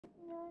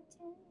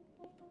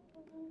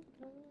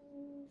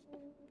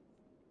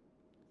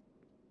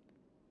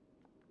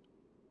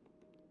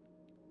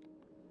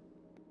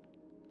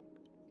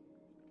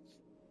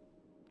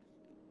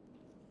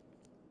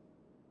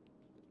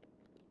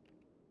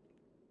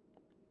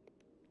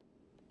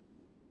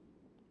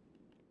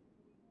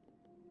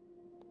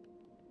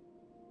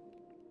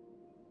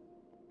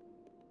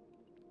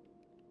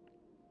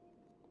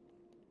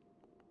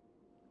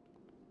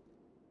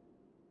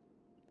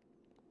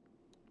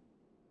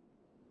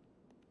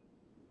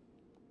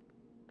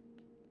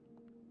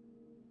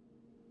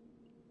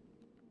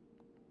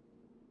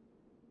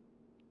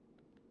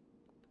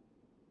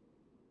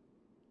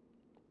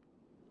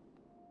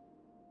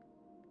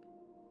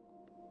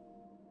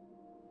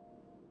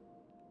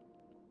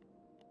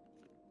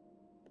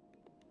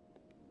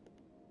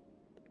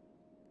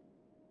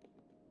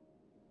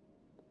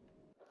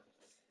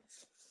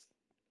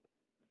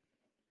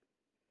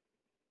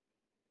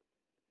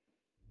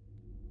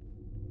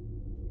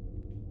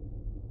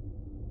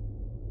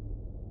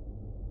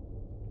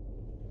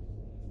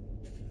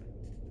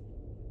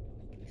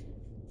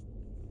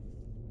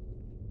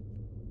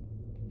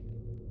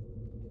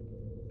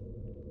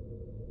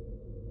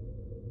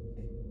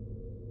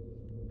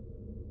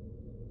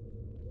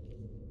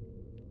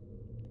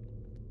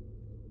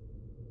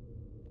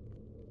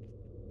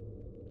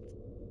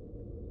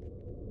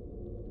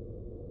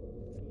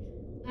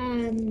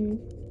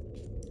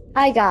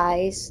Hi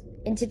guys,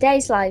 in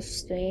today's live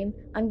stream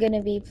I'm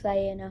gonna be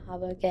playing a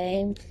horror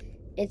game.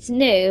 It's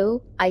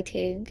new, I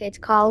think. It's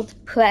called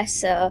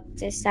Presser.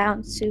 This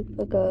sounds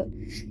super good.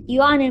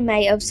 You are an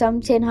inmate of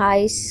something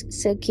high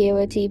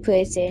security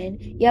prison.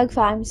 Your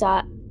crimes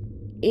are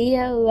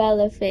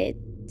irrelevant.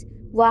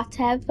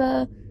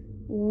 Whatever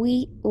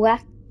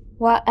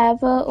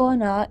whatever or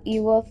not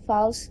you were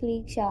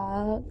falsely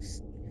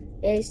charged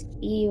is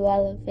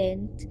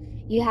irrelevant.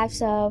 You have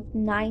served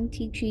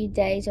 93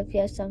 days of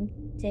your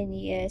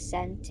something-year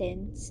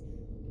sentence.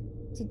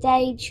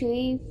 Today,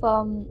 tree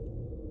from...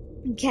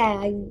 Okay,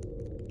 I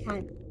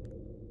can't...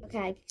 Okay,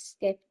 I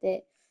skipped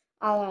it.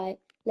 Alright,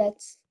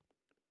 let's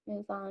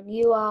move on.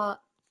 You are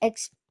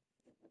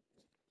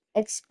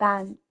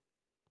expand.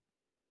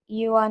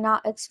 You are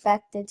not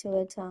expected to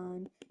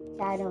return.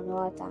 Okay, I don't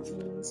know what that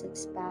means.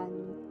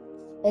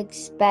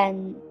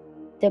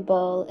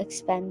 Expendable.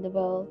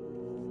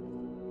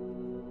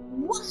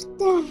 What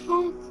the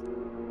heck?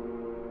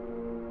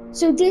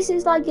 So this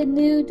is like a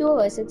new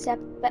doors,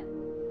 except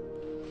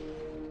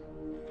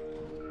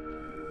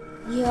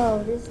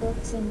yo, this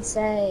looks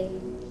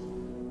insane.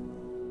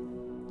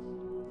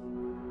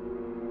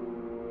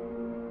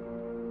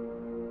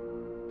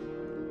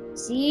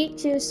 Seek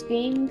to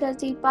scream cause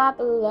he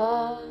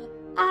popular.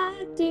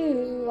 I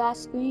do, I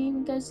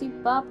scream cause he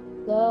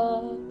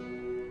popular.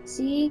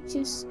 Seek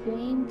to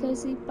scream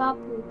cause he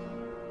popular.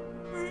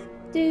 I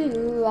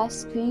do, I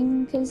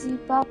scream cause he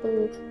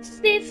popular.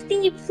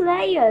 50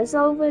 players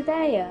over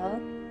there.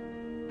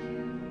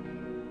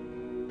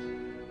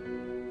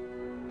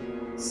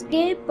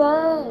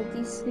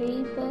 Skippity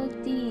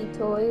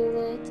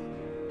toilet.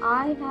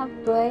 I have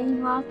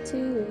brain rot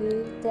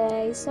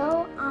today,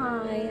 so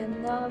I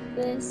am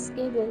nervous.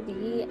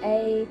 Skibbity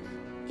a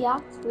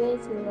yacht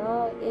with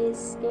law is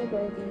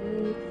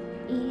skibbity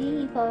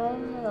evil.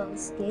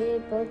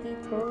 Skibbity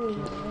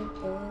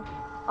toilet.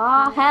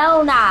 Oh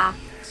hell nah! Good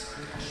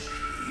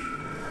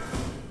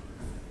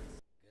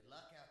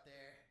luck out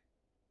there.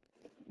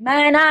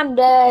 Man, I'm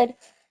dead.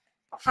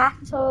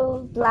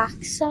 Hatto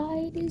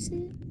Blackside, is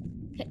it?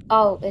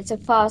 Oh, it's a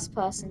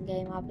first-person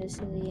game,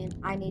 obviously, and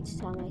I need to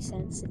tell my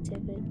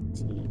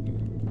sensitivity now.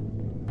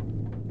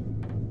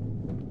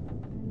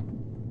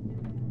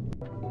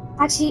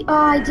 Actually, oh,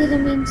 I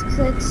didn't mean to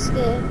click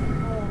skip.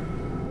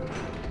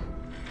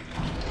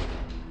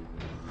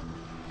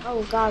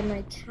 Oh god,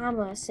 my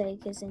camera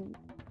sake is insane.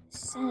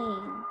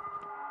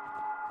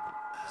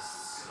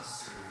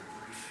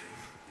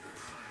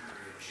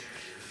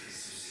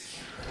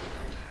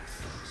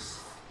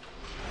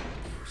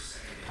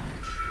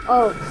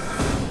 Oh,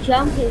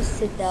 jump is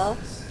to duck.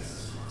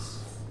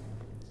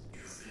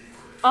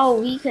 Oh,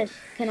 we can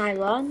I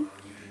run?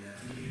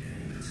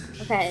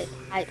 Okay,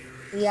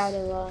 we gotta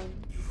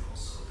run.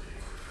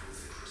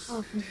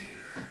 Oh.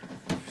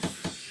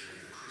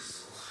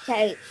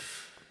 Okay.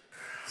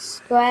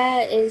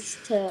 Square is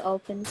to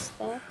open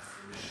stuff.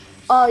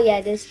 Oh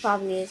yeah, this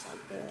probably is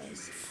like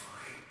doors.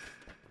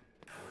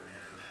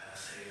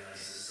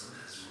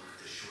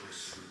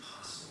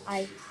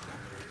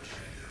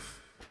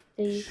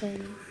 So you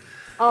can...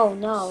 Oh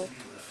no.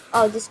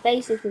 Oh, this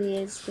basically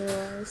is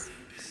doors.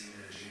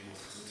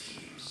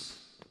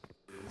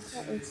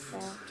 What is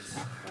that?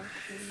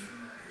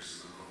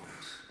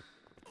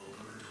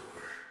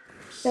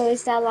 So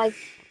is that like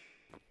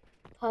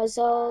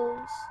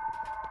puzzles?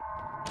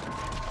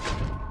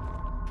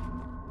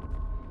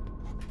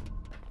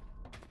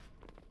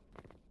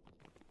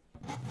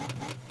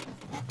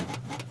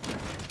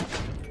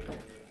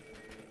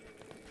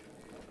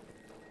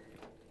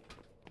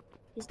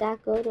 Is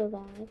that good or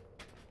bad?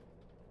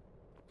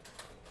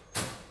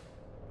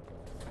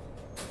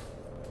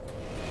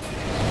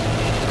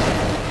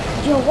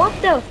 Yo, what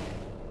the?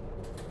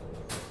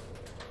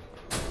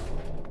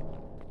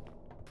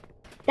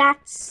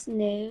 That's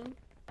new.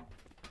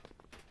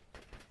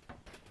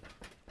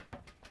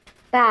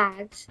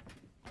 Bags.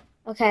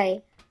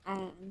 Okay,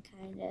 I'm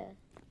kinda...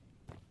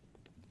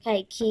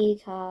 Okay, key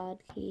card.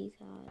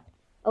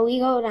 Oh, we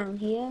go down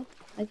here?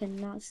 I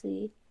cannot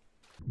see.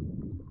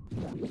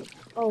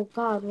 Oh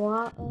god,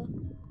 water.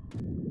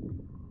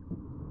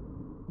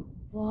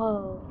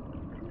 Whoa.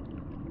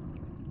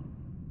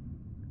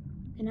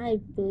 Can I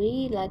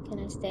breathe? Like, can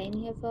I stay in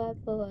here forever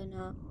or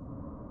not?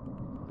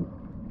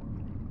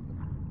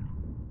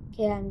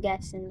 Okay, I'm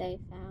guessing they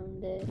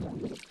found it.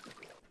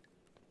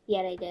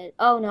 Yeah, they did.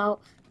 Oh no.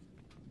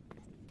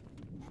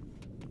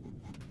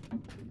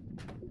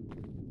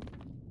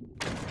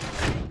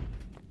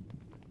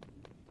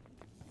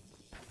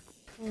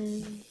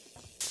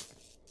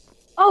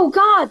 Oh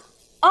god!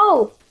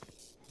 Oh!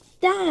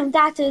 Damn,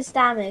 that does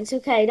damage.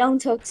 Okay, don't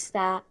touch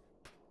that.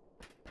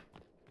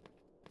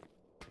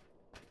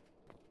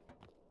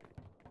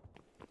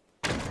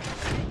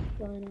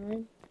 Going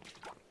on.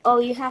 Oh,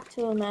 you have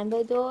to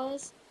remember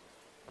doors.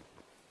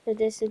 So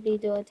this would be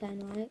door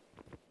 10, right?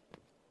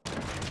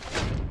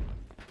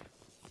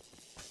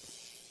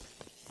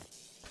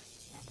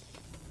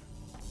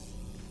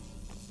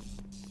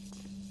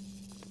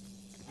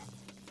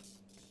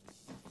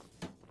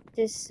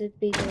 This would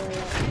be door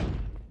 11.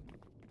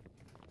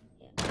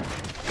 Yeah.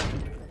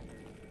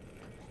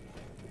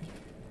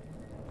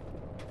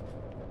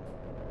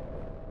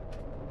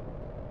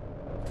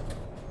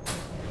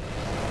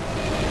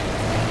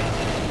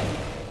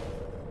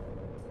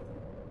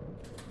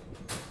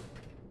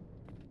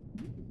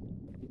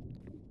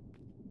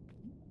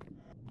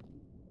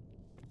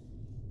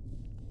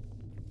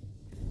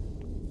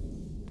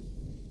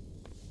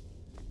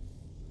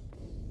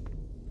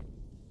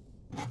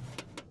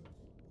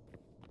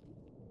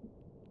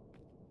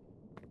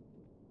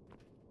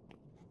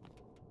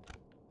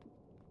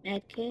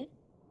 Medkit.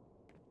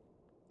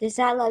 Does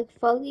that like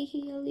fully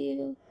heal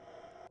you?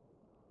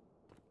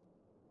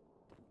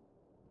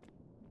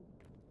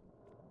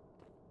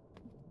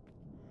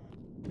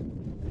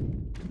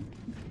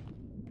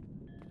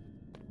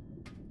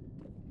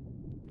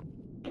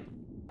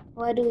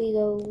 Where do we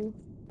go?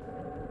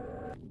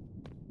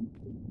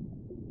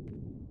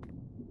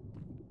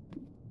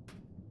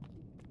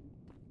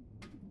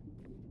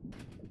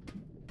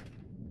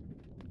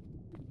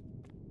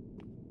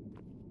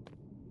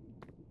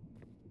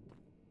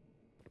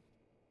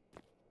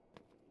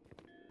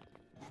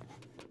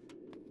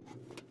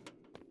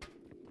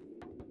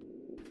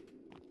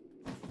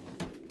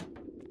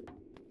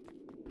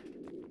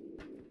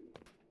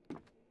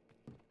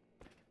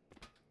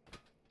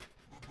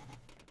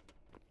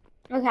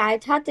 Okay, I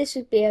thought this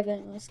would be a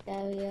bit more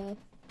scarier.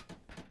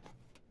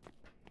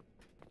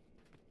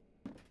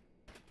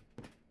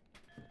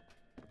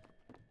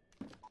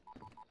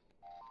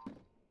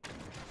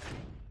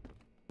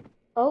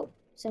 Oh,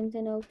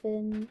 something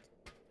opened.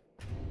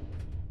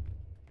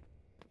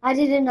 I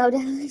didn't know there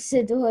was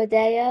a door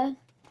there.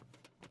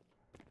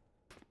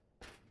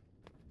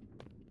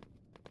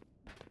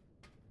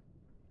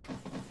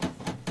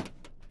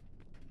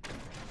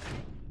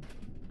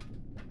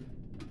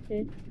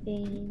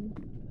 $15.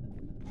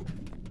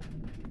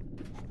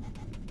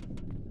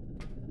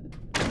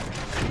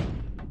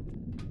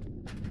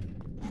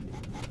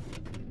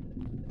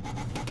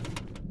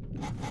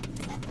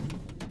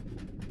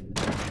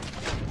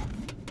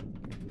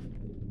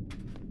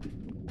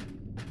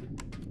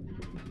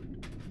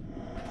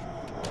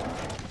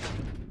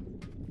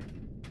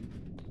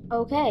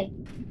 Okay.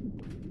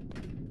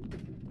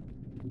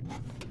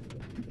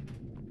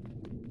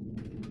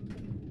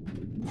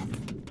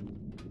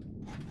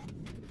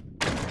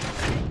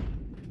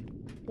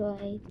 Door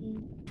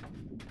 18.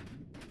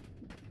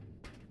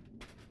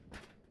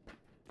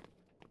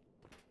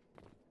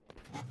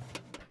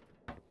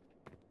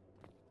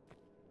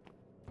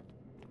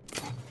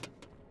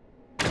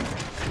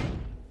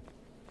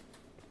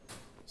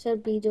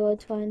 Should be door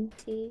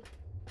 20.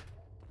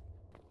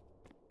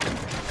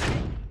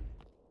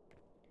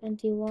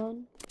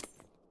 21.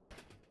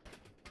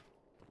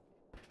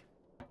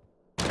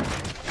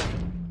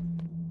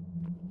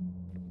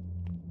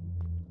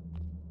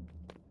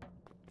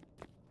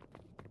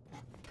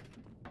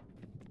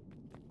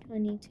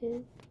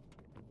 $22.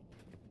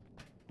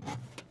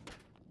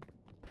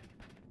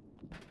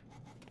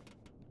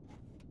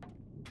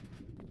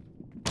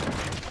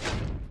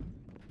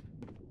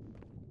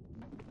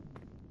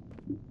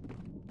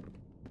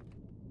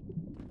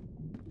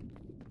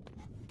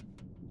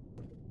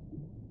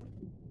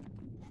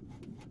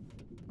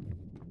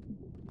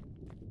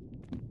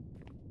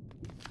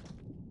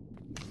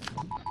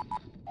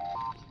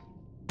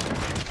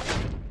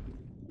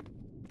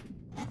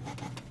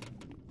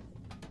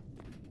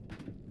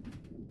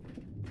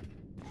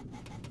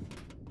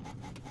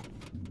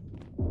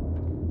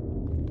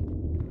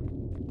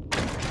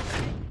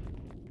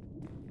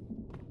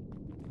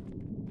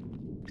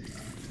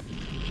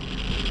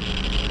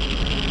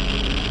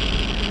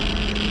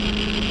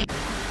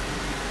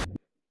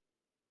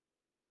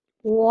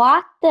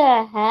 What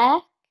the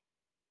heck?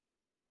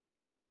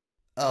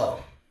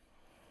 Oh,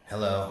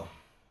 hello.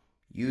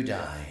 You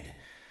died.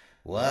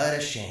 What a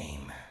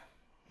shame.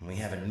 We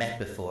haven't met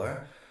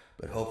before,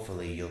 but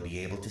hopefully you'll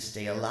be able to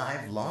stay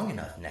alive long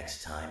enough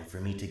next time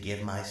for me to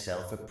give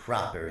myself a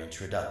proper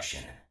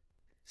introduction.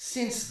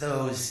 Since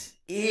those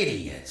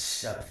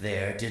idiots up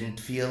there didn't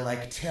feel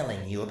like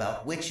telling you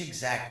about which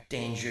exact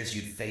dangers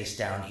you'd face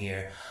down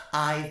here,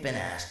 I've been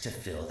asked to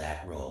fill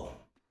that role.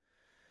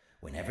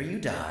 Whenever you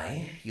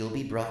die, you'll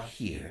be brought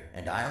here,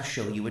 and I'll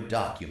show you a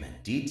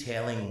document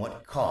detailing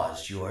what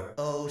caused your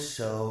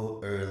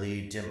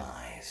oh-so-early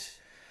demise.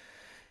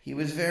 He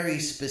was very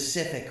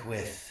specific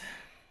with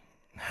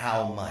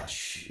how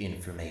much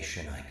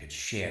information I could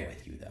share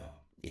with you, though.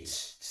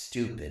 It's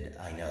stupid,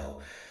 I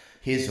know.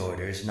 His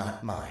orders,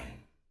 not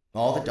mine.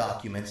 All the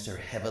documents are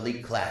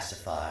heavily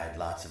classified,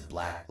 lots of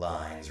black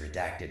lines,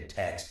 redacted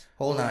text,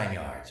 whole 9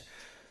 yards.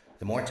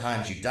 The more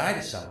times you die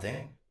to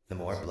something, the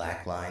more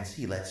black lines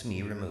he lets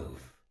me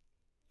remove.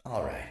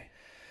 All right,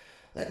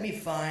 let me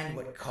find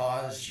what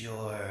caused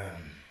your...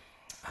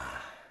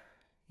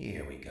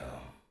 here we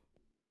go.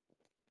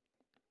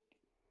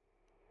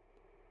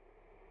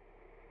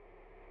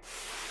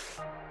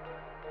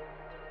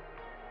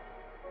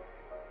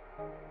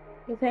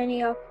 If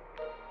any of...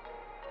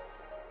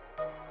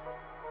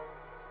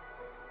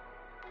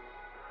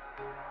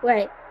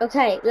 Wait,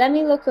 okay, let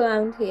me look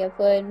around here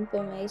for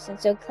information.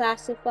 So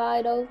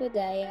classified over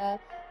there,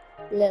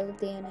 little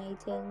DNA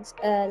things,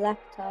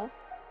 laptop.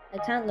 I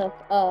can't look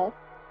up,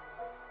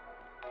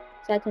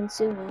 so I can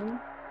zoom in.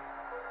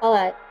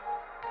 Alright.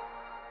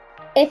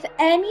 If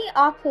any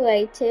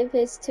operative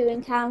is to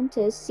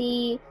encounter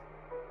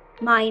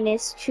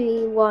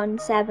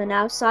C-317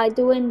 outside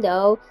the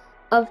window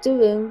of the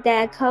room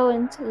they're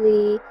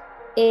currently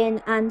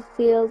in and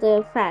feel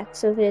the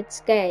effects of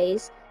its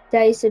gaze,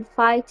 they should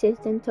fight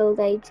it until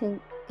they can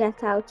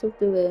get out of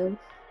the room.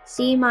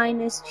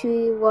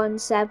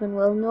 C-317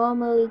 will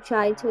normally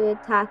try to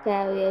attack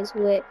areas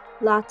with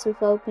lots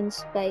of open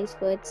space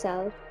for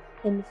itself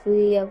in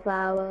 3 of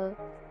our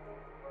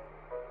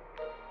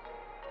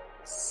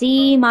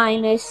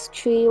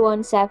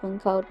C-317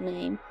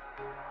 codename.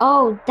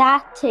 Oh,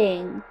 that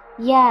thing.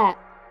 Yeah.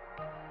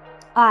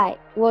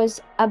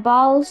 Was a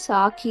ball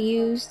sock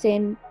used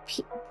in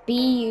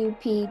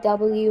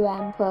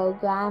BUPWM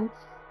program.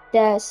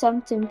 The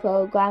something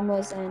program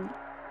was in.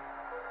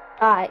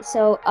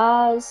 So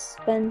Oz,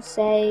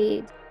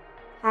 Spensaid,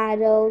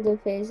 Paddle,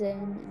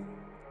 Division.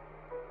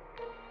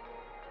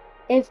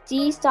 If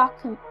these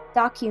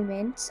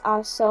documents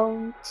are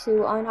shown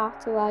to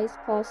unauthorized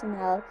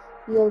personnel,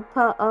 you'll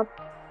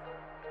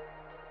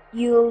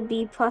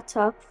be put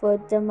up for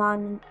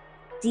demo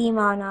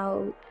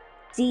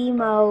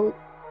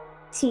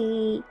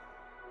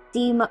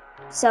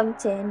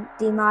something,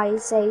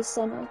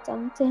 demisation or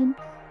something,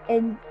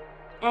 and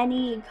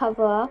any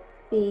cover-up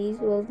fees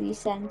will be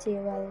sent to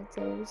your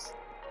relatives.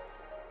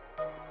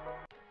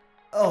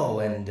 Oh,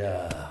 and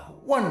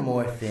one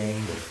more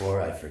thing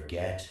before I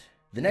forget.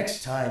 The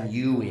next time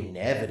you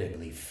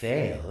inevitably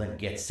fail and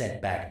get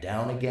sent back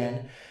down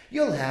again,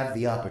 you'll have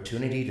the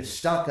opportunity to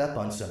stock up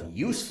on some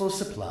useful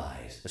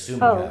supplies,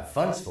 assuming you have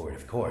funds for it,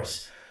 of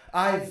course.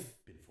 I've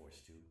been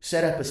forced to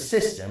set up a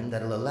system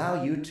that'll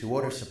allow you to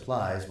order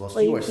supplies whilst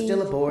you are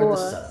still aboard the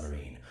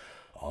submarine,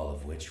 all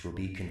of which will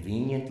be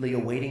conveniently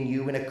awaiting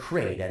you in a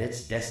crate at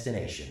its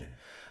destination.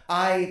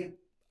 I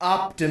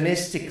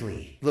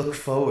optimistically look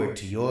forward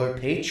to your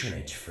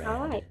patronage, friend.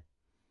 All right.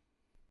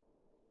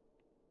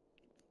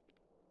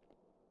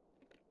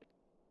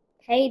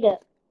 Pay the...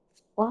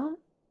 What?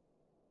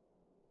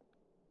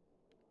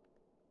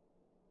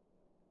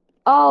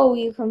 Oh,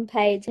 you can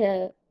pay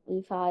to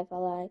revive,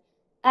 alright.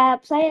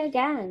 Play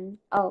again.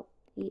 Oh,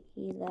 he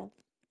left.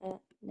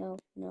 No.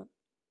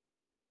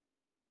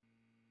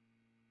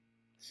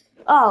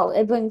 Oh,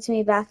 it brings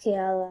me back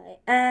here, alright.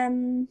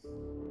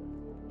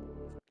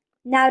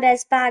 Now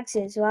there's bags,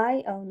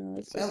 right? Oh no,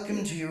 it's just...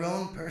 Welcome to your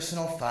own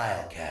personal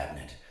file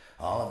cabinet.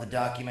 All of the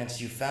documents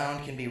you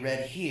found can be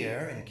read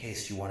here in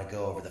case you want to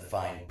go over the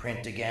fine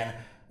print again,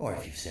 or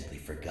if you've simply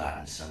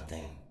forgotten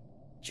something.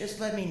 Just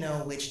let me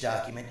know which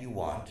document you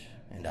want,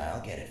 and I'll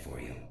get it for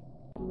you.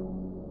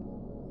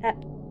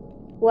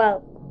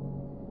 Well,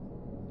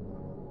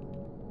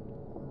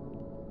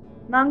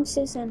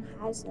 monsters and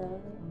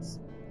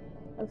hazards.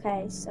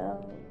 Okay,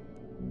 so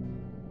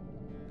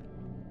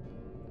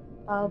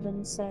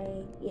Alvin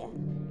say, yeah,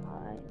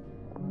 alright.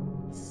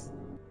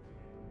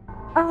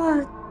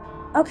 Oh,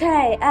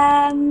 okay,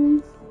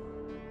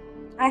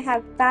 I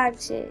have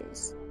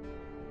badges.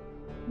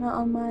 Not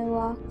on my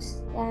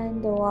rocks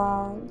and the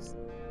walls.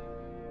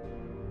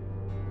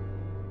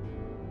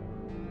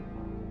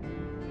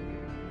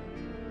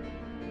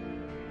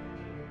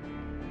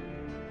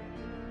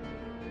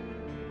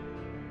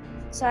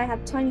 So I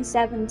have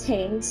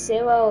 2017,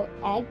 0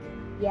 egg,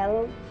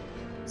 yellow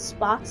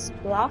spots,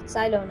 blocks,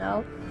 I don't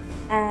know.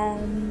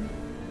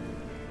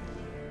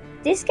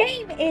 This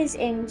game is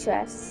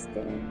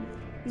interesting.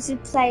 You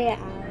should play it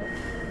out.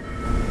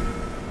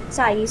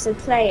 Sorry, you said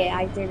play it.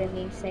 I didn't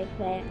mean to say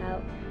play it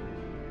out.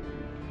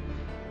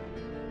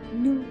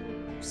 Noob.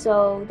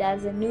 So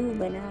there's a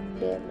noob and I'm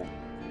building.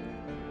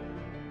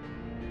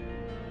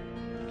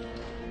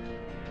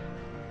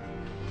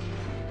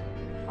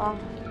 Oh,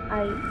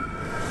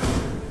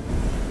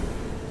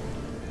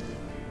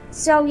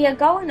 So you're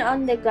going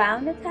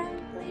underground apparently?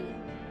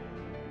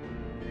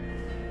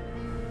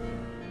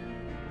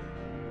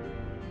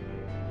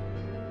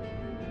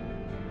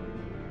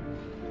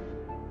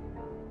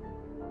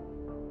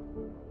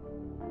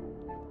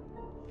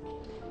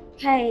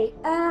 Okay,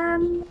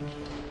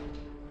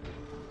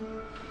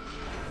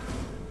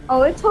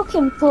 oh, it took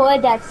him 4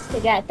 deaths to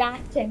get that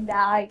thing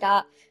that I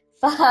got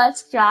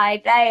first try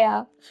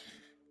there.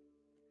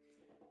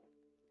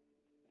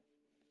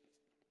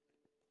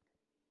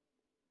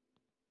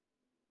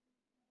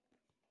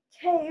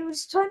 Okay, it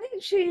was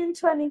 23 and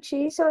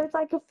 23, so it's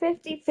like a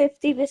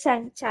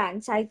 50-50%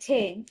 chance, I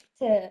think,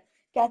 to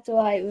get the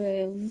right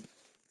room.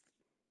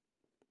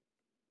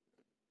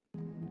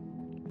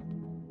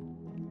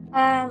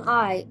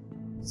 Alright.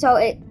 So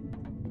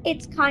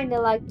it's kind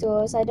of like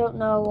doors. I don't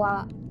know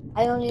what.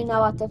 I only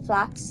know what the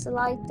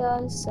flashlight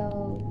does,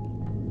 so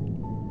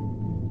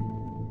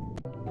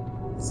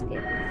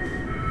skip.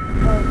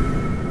 Oh.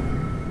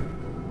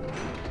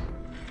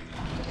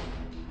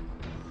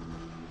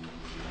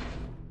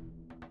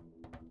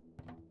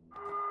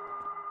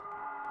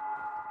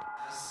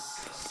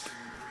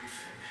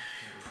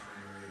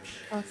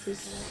 Oh,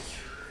 Jesus.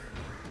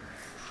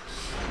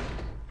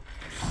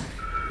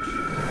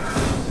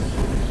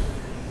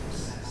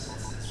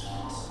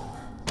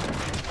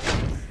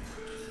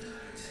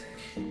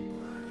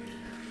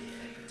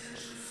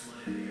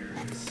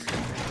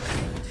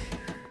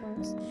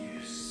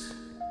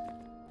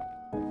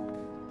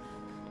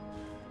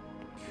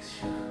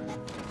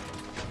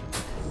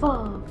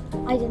 Fuck,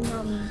 I did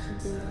not mean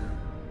to do that.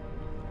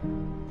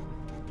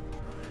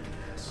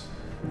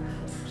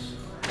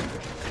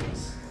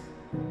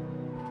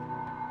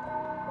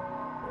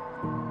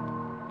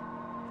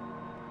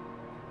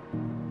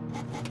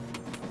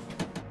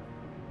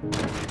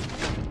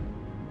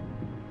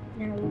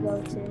 Now we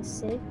go to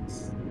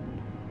 6.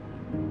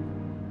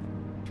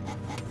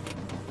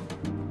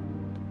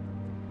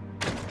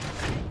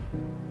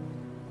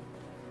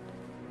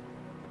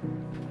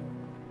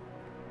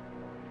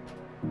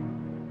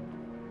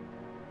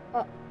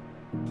 Oh.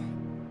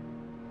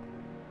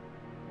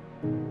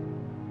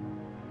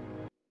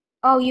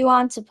 Oh, you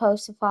aren't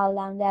supposed to fall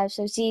down there,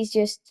 so she's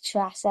just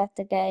trash at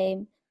the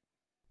game.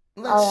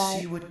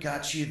 Let's see what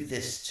got you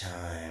this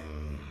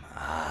time.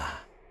 Ah.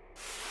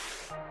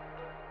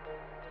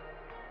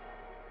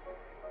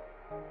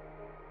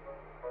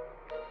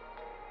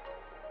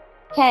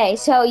 Okay,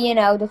 so you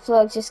know the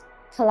floor just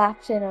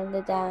collapsing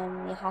under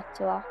down. You have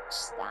to watch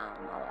down.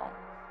 Alright.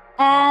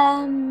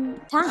 I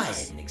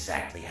Thanks. didn't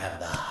exactly have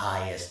the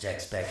highest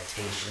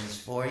expectations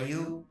for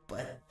you,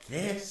 but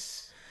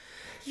this.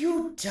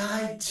 You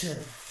died to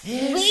this.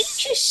 Will you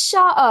just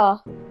shut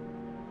up?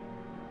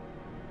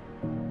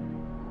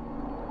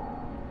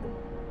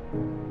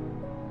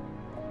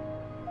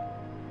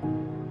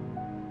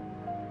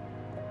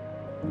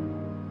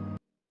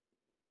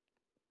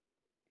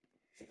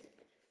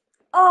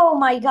 Oh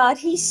my god,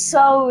 he's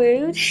so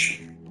rude.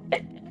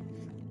 I'm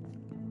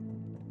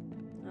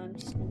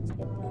just gonna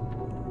skip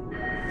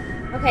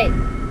that. Okay,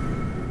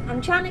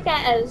 I'm trying to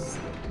get as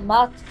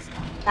much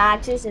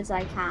badges as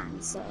I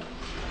can, so.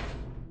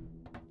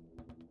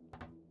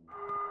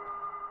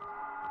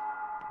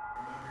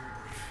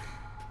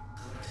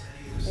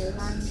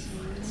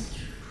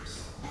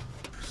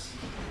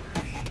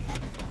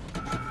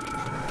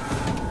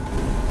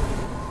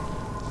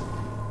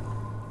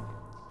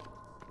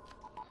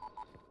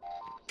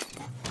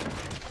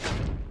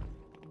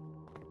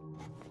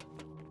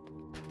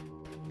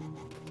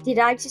 Did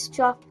I just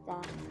drop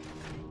that?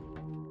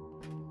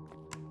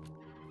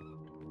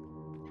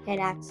 Okay,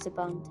 that's the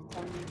bone to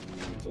tell me.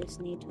 You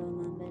just need to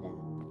remember that.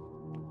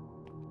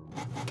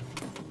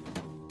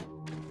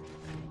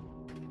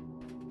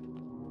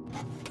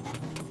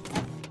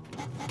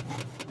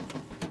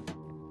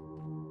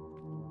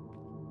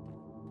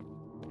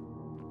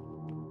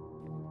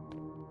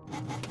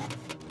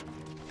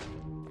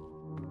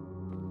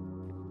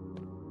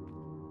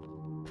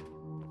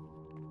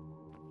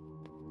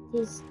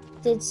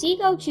 Did she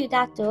go through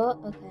that door?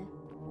 Okay.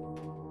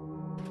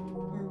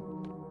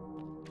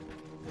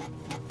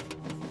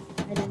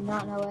 I do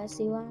not know where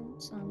she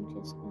went, so I'm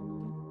just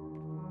gonna.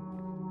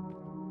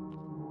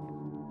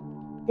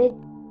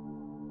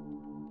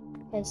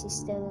 Okay, she's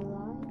still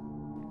alive.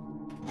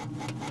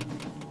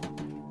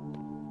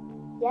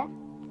 Yeah?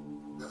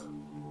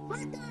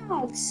 Hot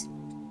dogs!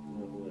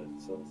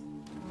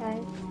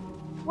 Okay.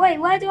 Wait,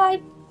 where do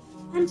I'm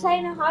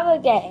playing a horror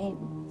game.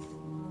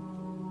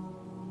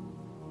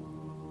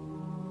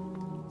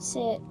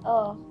 Sit.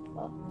 Oh,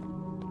 fuck.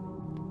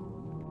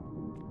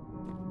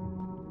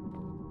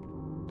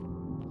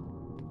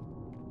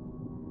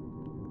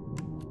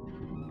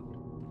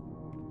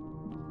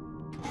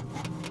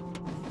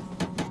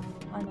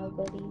 Oh, no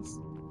goodies.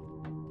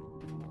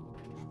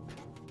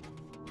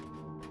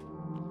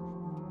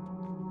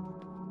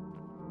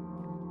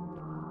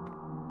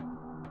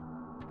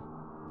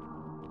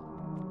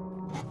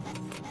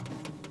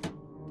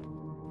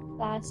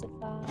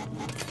 Classify.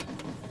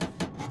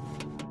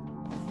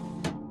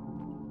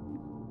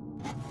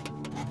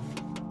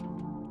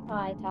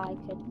 I thought I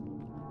could.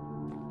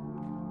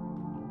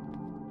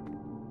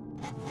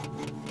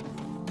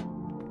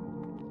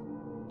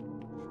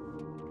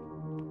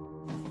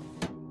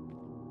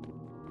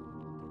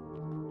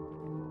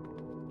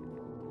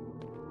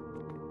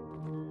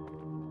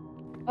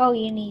 Oh,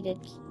 you need a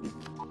key.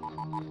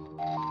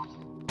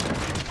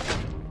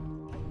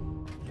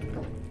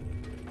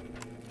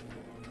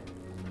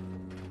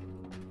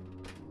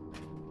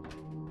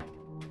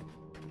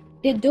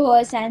 The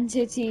door's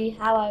entity,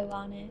 how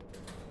ironic.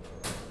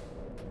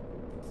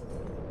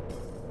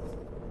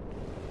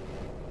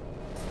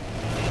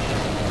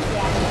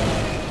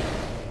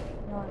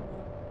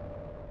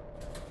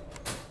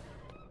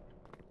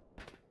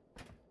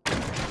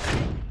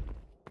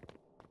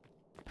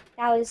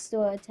 That was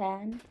door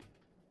 10.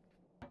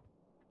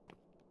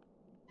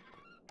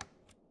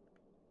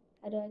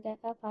 How do I get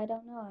up? I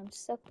don't know. I'm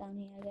stuck down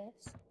here, I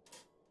guess.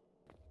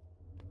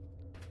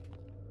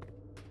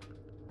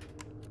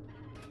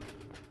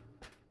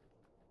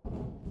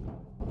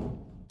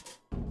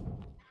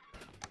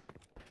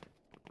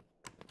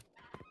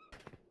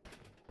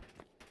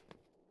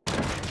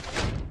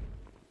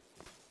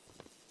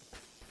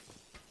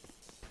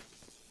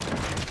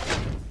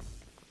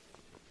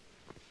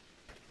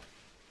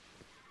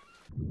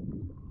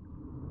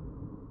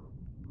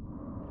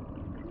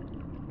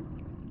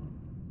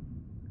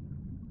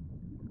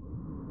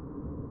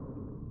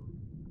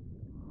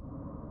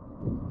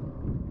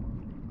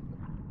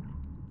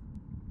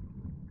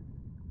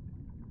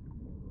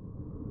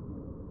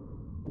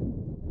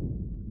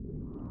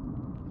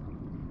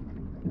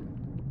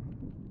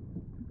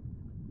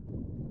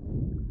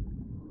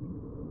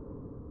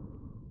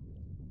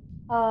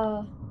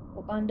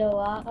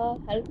 Underwater.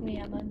 Help me,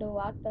 I'm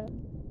underwater.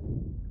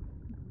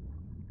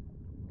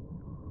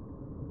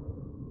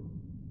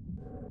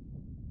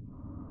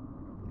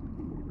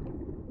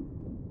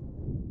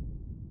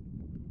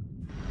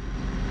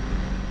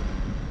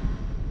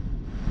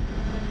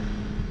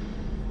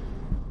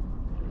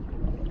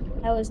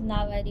 I was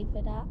not ready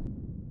for that.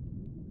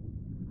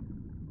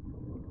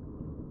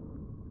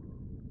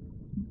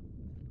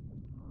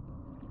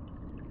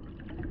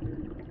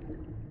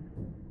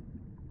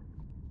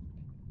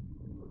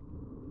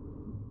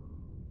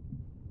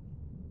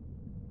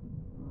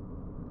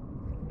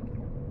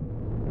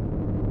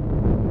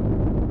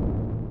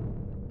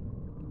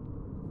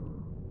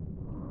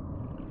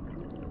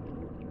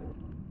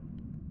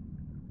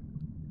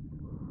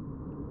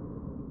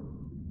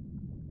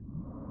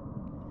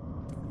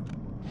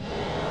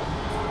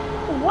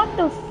 What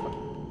the f-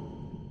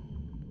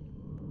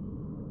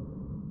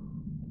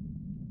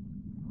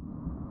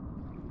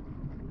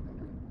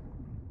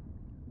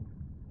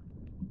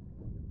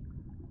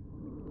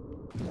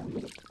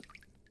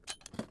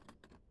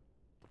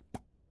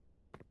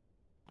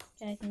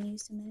 I can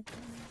use some of it.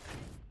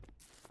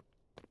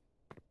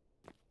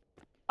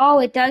 Oh,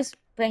 it does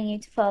bring you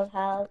to full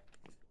health.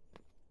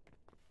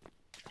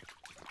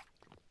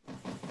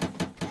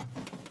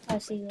 I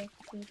see, let's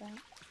do that.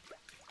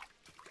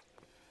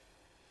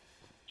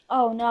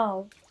 Oh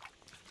no.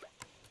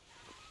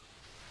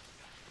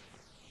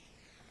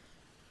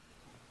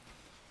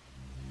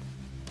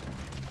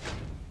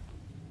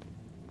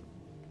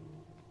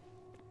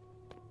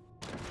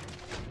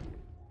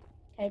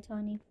 Okay,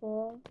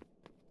 24.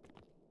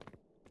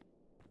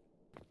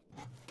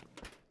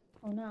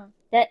 Oh no.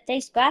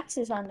 There's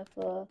scratches on the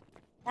floor.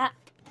 That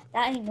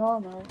ain't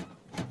normal.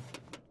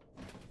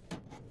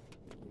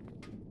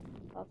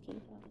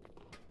 Okay.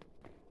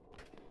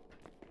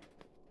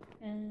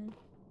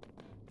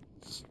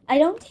 I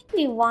don't think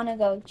we want to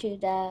go to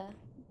there.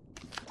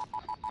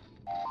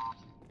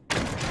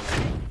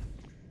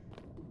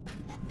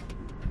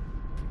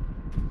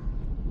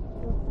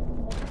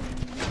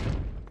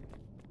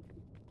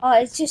 Oh,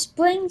 it just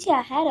brings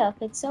your head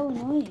up. It's so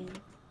annoying.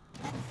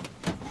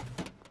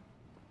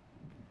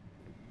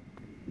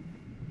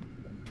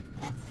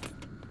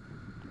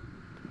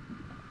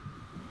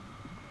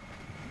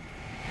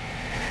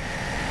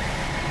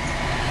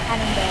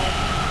 And I'm dead.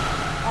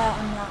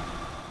 I'm not.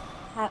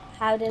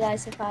 How did I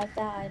survive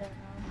that? I don't know.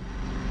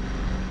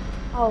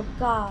 Oh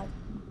God.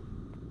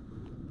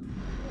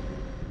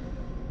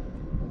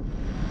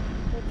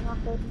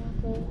 Not good,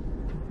 not good.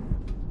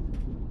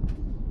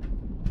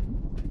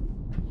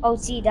 Oh,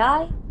 Z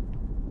die?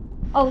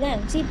 Oh,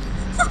 damn, Z.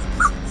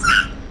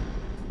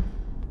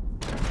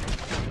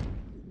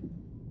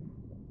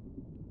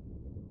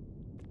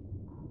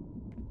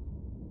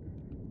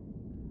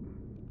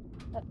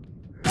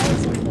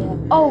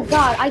 Oh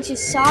God, I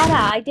just saw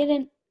that. I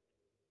didn't.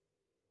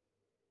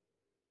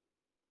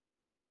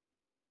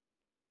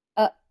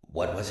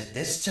 What was it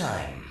this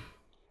time?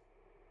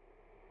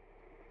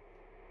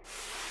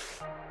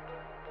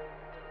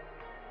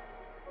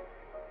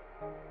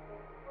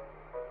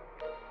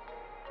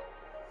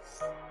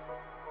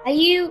 Are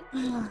you?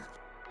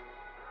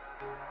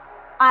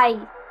 I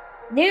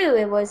knew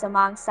it was a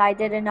monster. I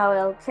didn't know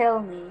it'll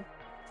kill me.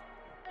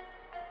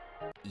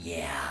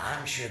 Yeah,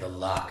 I'm sure the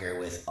locker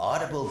with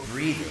audible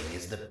breathing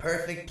is the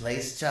perfect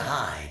place to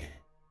hide.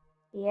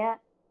 Yeah.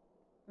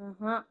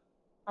 Uh-huh.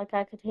 Like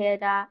I could hear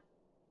that.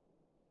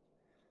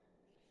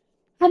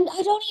 And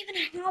I don't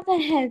even have a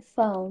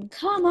headphone.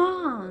 Come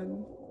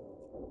on.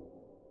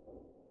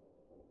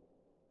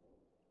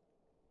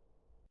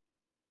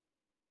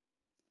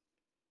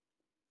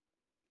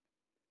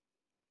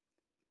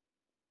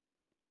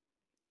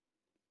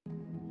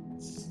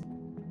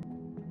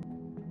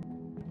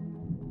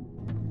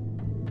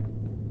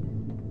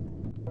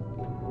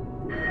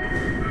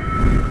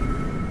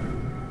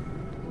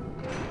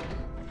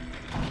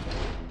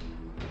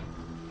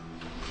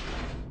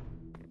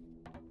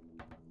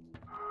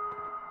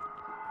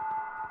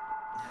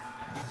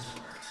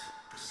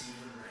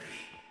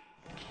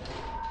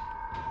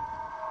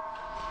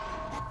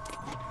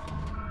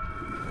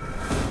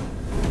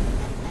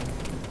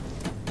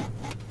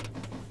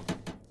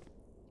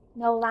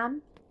 No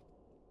lamp?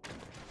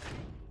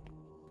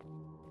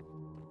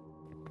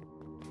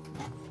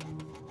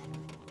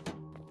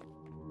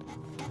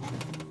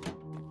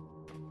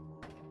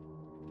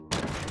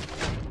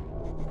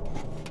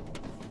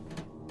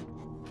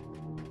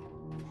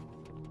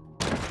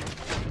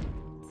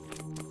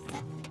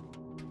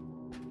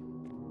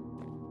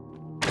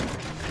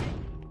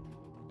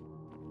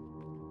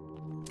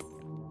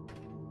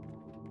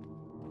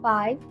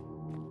 Five.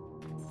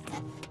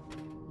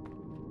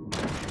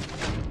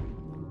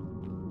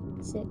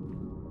 Six.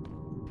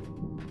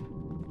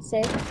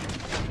 Six.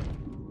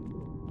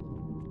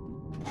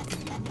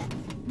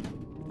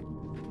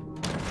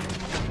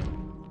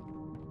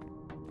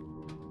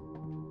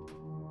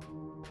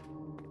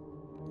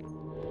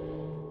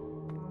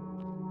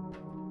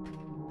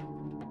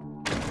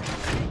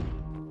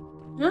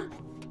 Huh?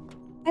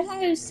 I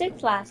thought it was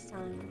six last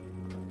time.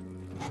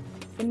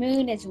 The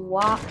moon is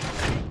what?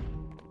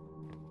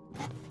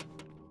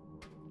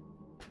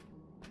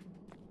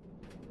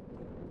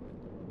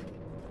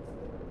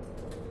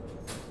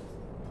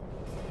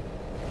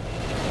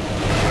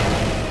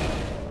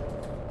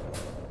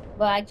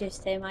 Well, I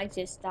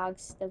just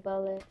dodged the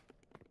bullet.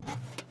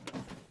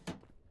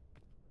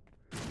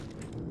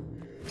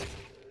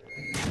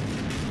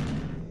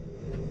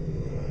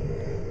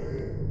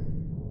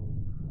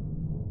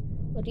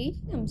 What do you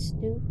think I'm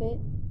stupid?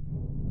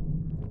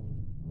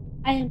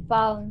 I ain't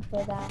falling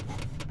for that.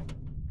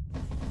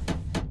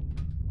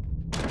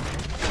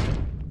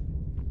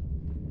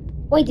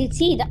 Wait, did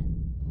he die?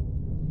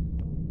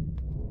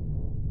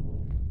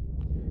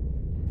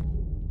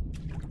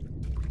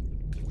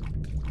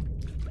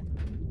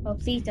 Oh,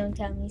 please don't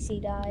tell me she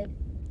died.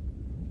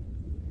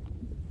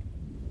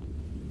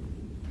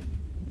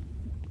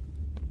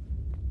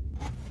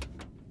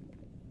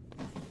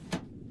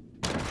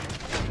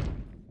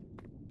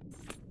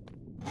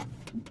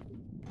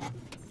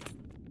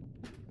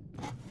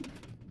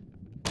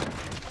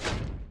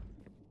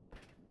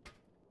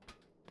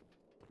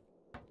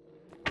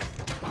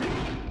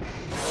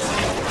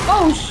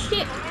 Oh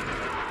shit!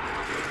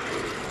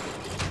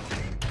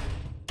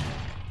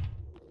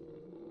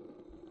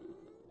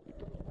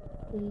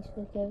 Please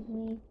forgive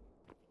me.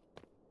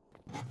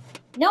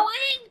 No, I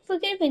ain't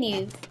forgiving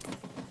you.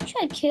 You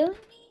tried killing me?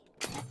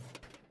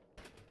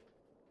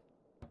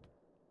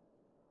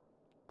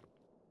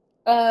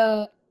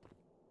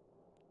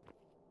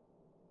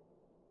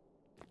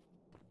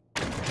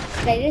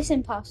 That is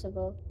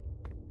impossible.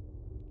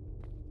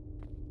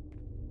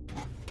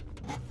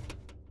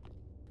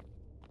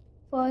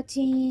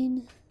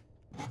 $14.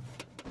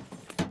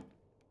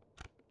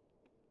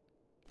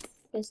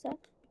 Is that?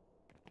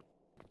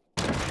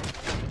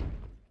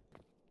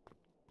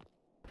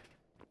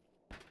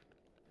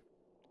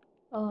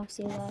 Oh,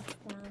 see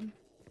left down.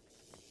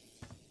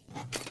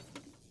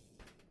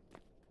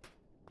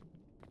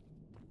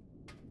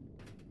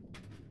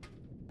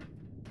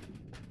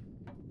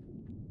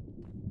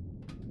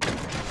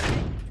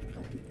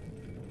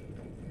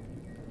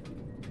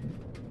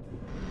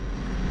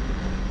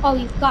 Oh,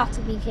 you've got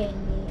to be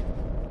kidding me.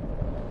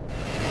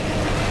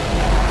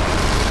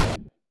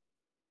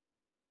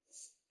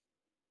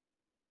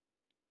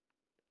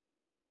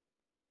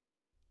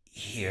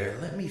 Here,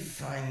 let me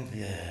find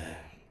the...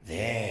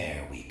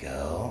 There we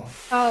go.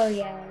 Oh,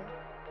 yeah.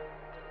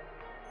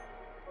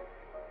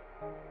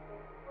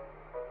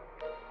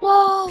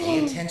 Whoa!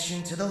 Pay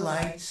attention to the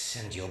lights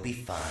and you'll be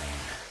fine.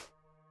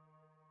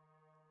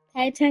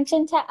 Pay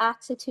attention to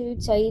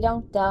attitude so you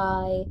don't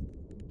die.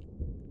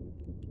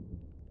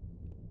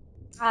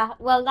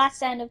 Well, that's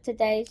the end of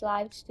today's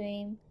live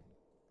stream.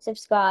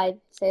 Subscribe.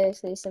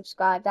 Seriously,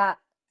 subscribe. That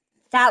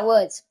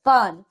was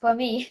fun for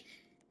me.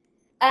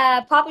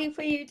 Probably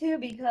for you too,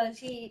 because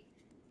he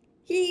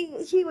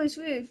was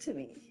rude to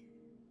me.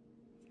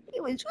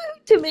 He was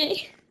rude to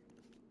me.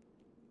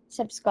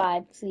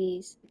 Subscribe,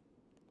 please.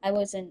 I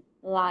wasn't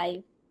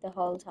live the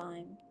whole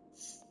time.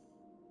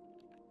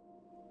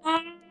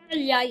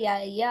 Yeah,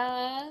 yeah,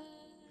 yeah.